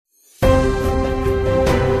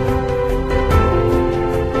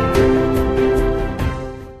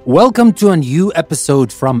Welcome to a new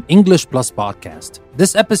episode from English Plus Podcast.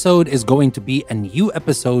 This episode is going to be a new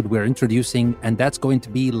episode we're introducing, and that's going to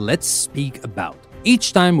be Let's Speak About.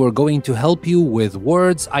 Each time we're going to help you with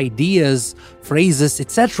words, ideas, phrases,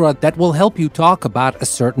 etc. that will help you talk about a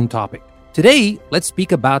certain topic. Today, let's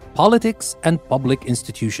speak about politics and public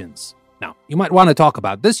institutions. Now, you might want to talk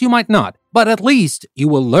about this, you might not, but at least you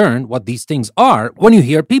will learn what these things are when you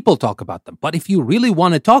hear people talk about them. But if you really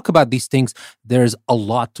want to talk about these things, there's a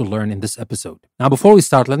lot to learn in this episode. Now, before we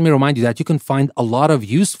start, let me remind you that you can find a lot of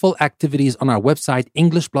useful activities on our website,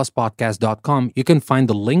 EnglishPlusPodcast.com. You can find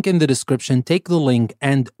the link in the description, take the link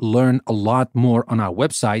and learn a lot more on our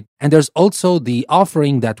website. And there's also the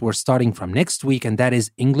offering that we're starting from next week, and that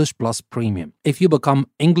is English Plus Premium. If you become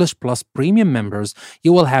English Plus Premium members,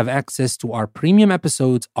 you will have access to our premium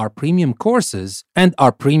episodes, our premium courses, and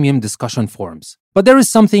our premium discussion forums. But there is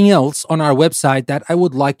something else on our website that I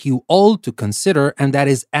would like you all to consider, and that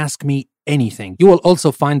is Ask Me Anything. You will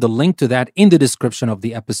also find the link to that in the description of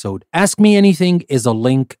the episode. Ask Me Anything is a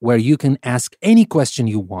link where you can ask any question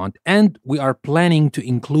you want, and we are planning to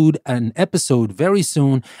include an episode very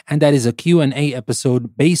soon, and that is a Q&A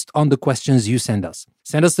episode based on the questions you send us.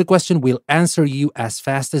 Send us the question, we'll answer you as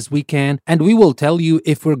fast as we can, and we will tell you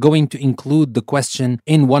if we're going to include the question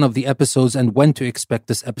in one of the episodes and when to expect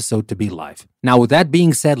this episode to be live. Now, with that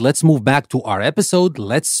being said, let's move back to our episode.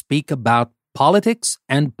 Let's speak about politics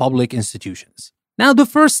and public institutions. Now, the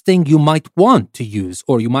first thing you might want to use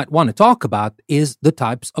or you might want to talk about is the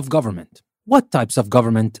types of government. What types of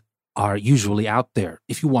government are usually out there?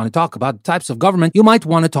 If you want to talk about types of government, you might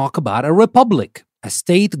want to talk about a republic, a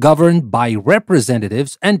state governed by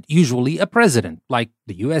representatives and usually a president, like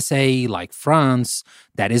the USA, like France,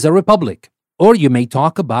 that is a republic. Or you may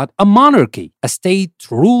talk about a monarchy, a state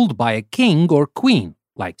ruled by a king or queen,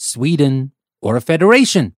 like Sweden, or a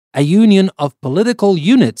federation, a union of political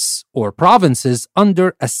units or provinces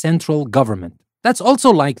under a central government. That's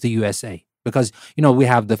also like the USA because, we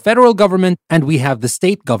have the federal government and we have the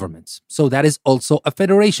state governments. So that is also a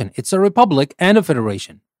federation. It's a republic and a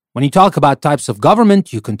federation. When you talk about types of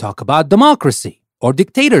government, you can talk about democracy or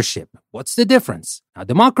dictatorship. What's the difference? Now,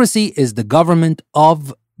 democracy is the government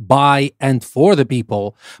of, by, and for the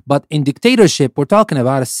people. But in dictatorship, we're talking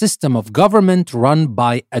about a system of government run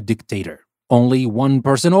by a dictator. Only one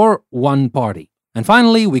person or one party. And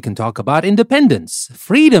finally, we can talk about independence,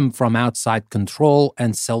 freedom from outside control,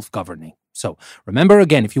 and self-governing. So remember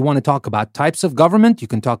again, if you want to talk about types of government, you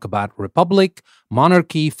can talk about republic,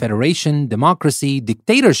 monarchy, federation, democracy,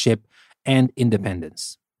 dictatorship, and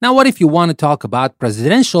independence. Now, what if you want to talk about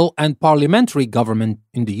presidential and parliamentary government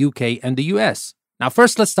in the UK and the US? Now,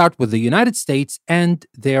 first, let's start with the United States and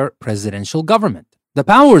their presidential government. The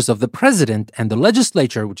powers of the president and the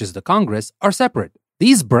legislature, which is the Congress, are separate.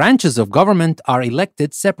 These branches of government are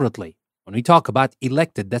elected separately. When we talk about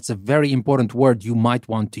elected, that's a very important word you might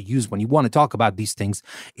want to use when you want to talk about these things.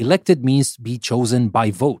 Elected means be chosen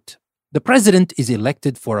by vote. The president is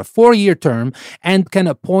elected for a 4-year term and can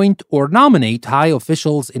appoint or nominate high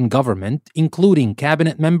officials in government, including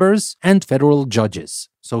cabinet members and federal judges.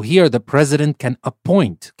 So here the president can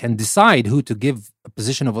appoint, can decide who to give a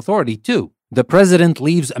position of authority to. The president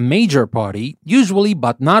leaves a major party, usually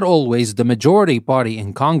but not always the majority party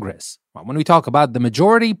in Congress. When we talk about the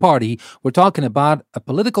majority party, we're talking about a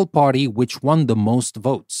political party which won the most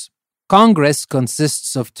votes. Congress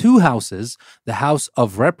consists of 2 houses, the House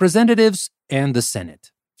of Representatives and the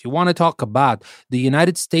Senate. If you want to talk about the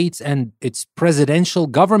United States and its presidential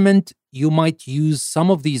government, you might use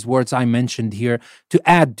some of these words I mentioned here to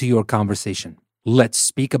add to your conversation. Let's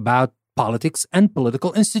speak about politics and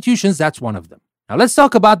political institutions. That's one of them. Now let's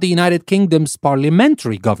talk about the United Kingdom's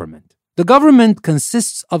parliamentary government. The government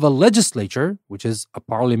consists of a legislature, which is a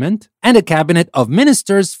parliament, and a cabinet of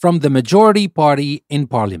ministers from the majority party in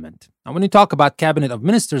parliament. Now, when we talk about cabinet of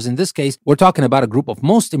ministers, in this case, we're talking about a group of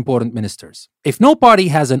most important ministers. If no party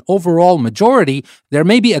has an overall majority, there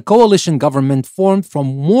may be a coalition government formed from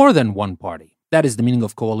more than one party. That is the meaning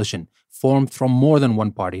of coalition, formed from more than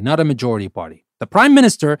one party, not a majority party. The prime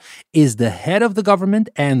minister is the head of the government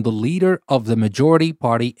and the leader of the majority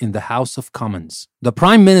party in the House of Commons. The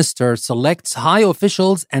prime minister selects high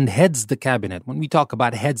officials and heads the cabinet. When we talk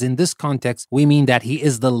about heads in this context, we mean that he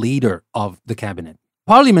is the leader of the cabinet.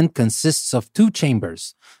 Parliament consists of 2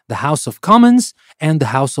 chambers, the House of Commons and the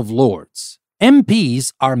House of Lords.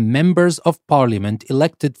 MPs are members of Parliament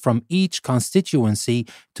elected from each constituency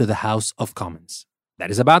to the House of Commons. That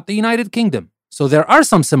is about the United Kingdom. So there are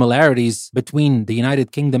some similarities between the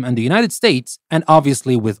United Kingdom and the United States, and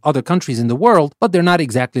obviously with other countries in the world, but they're not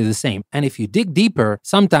exactly the same. And if you dig deeper,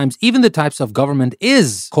 sometimes even the types of government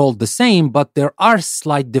is called the same, but there are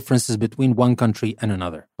slight differences between one country and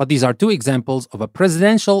another. But these are two examples of a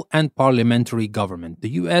presidential and parliamentary government,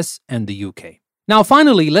 the US and the UK. Now,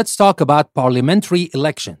 finally, let's talk about parliamentary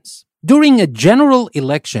elections. During a general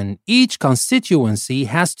election, each constituency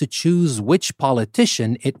has to choose which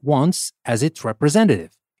politician it wants as its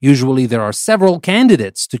representative. Usually, there are several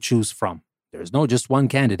candidates to choose from. There's no just one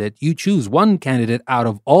candidate. You choose one candidate out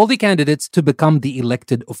of all the candidates to become the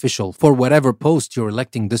elected official for whatever post you're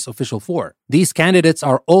electing this official for. These candidates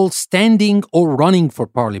are all standing or running for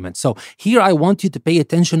parliament. So here I want you to pay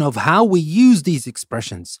attention of how we use these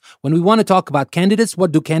expressions. When we want to talk about candidates,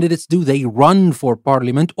 what do candidates do? They run for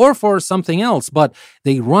parliament or for something else, but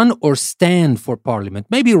they run or stand for parliament.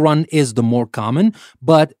 Maybe run is the more common,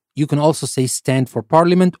 but you can also say stand for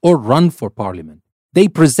parliament or run for parliament. They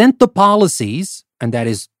present the policies, and that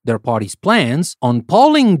is their party's plans. On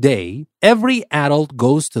polling day, every adult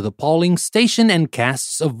goes to the polling station and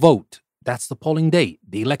casts a vote. That's the polling day,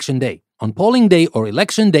 the election day. On polling day or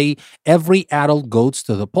election day, every adult goes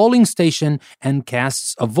to the polling station and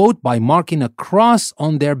casts a vote by marking a cross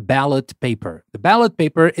on their ballot paper. The ballot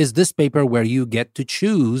paper is this paper where you get to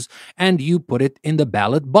choose and you put it in the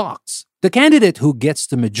ballot box. The candidate who gets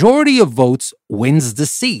the majority of votes wins the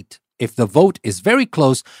seat. If the vote is very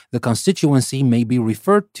close, the constituency may be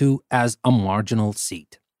referred to as a marginal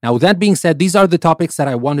seat. Now, with that being said, these are the topics that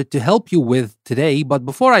I wanted to help you with today. But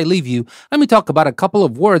before I leave you, let me talk about a couple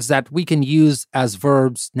of words that we can use as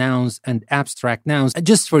verbs, nouns, and abstract nouns,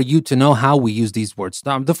 just for you to know how we use these words.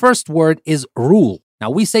 Now, the first word is rule. Now,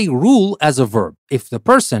 we say rule as a verb. If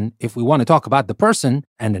we want to talk about the person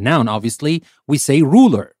and the noun, obviously, we say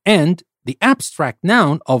ruler. And the abstract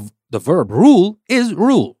noun of the verb rule is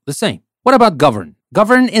rule, the same. What about govern?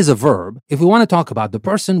 Govern is a verb. If we want to talk about the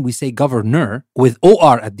person, we say governor with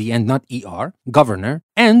OR at the end, not ER, governor.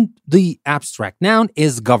 And the abstract noun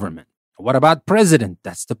is government. What about president?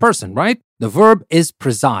 That's the person, right? The verb is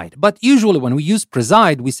preside. But usually when we use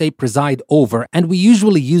preside, we say preside over, and we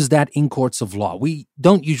usually use that in courts of law. We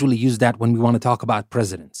don't usually use that when we want to talk about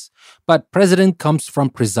presidents. But president comes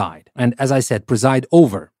from preside. And as I said, preside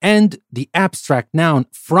over. And the abstract noun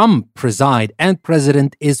from preside and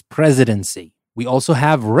president is presidency. We also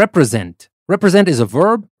have represent. Represent is a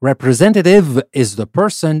verb, representative is the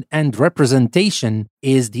person, and representation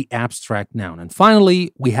is the abstract noun. And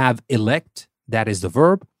finally, we have elect, that is the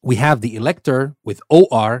verb. We have the elector with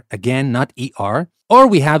OR, again, not ER, or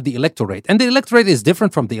we have the electorate. And the electorate is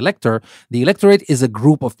different from the elector. The electorate is a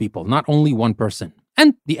group of people, not only one person.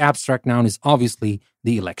 And the abstract noun is obviously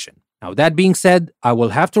the election. Now, that being said, I will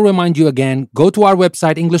have to remind you again, go to our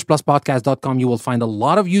website, EnglishPlusPodcast.com. You will find a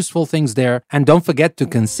lot of useful things there. And don't forget to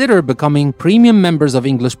consider becoming premium members of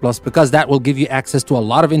English Plus, because that will give you access to a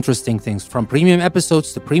lot of interesting things, from premium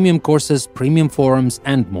episodes to premium courses, premium forums,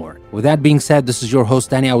 and more. With that being said, this is your host,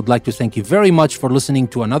 Danny. I would like to thank you very much for listening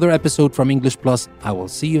to another episode from English Plus. I will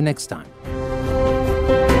see you next time.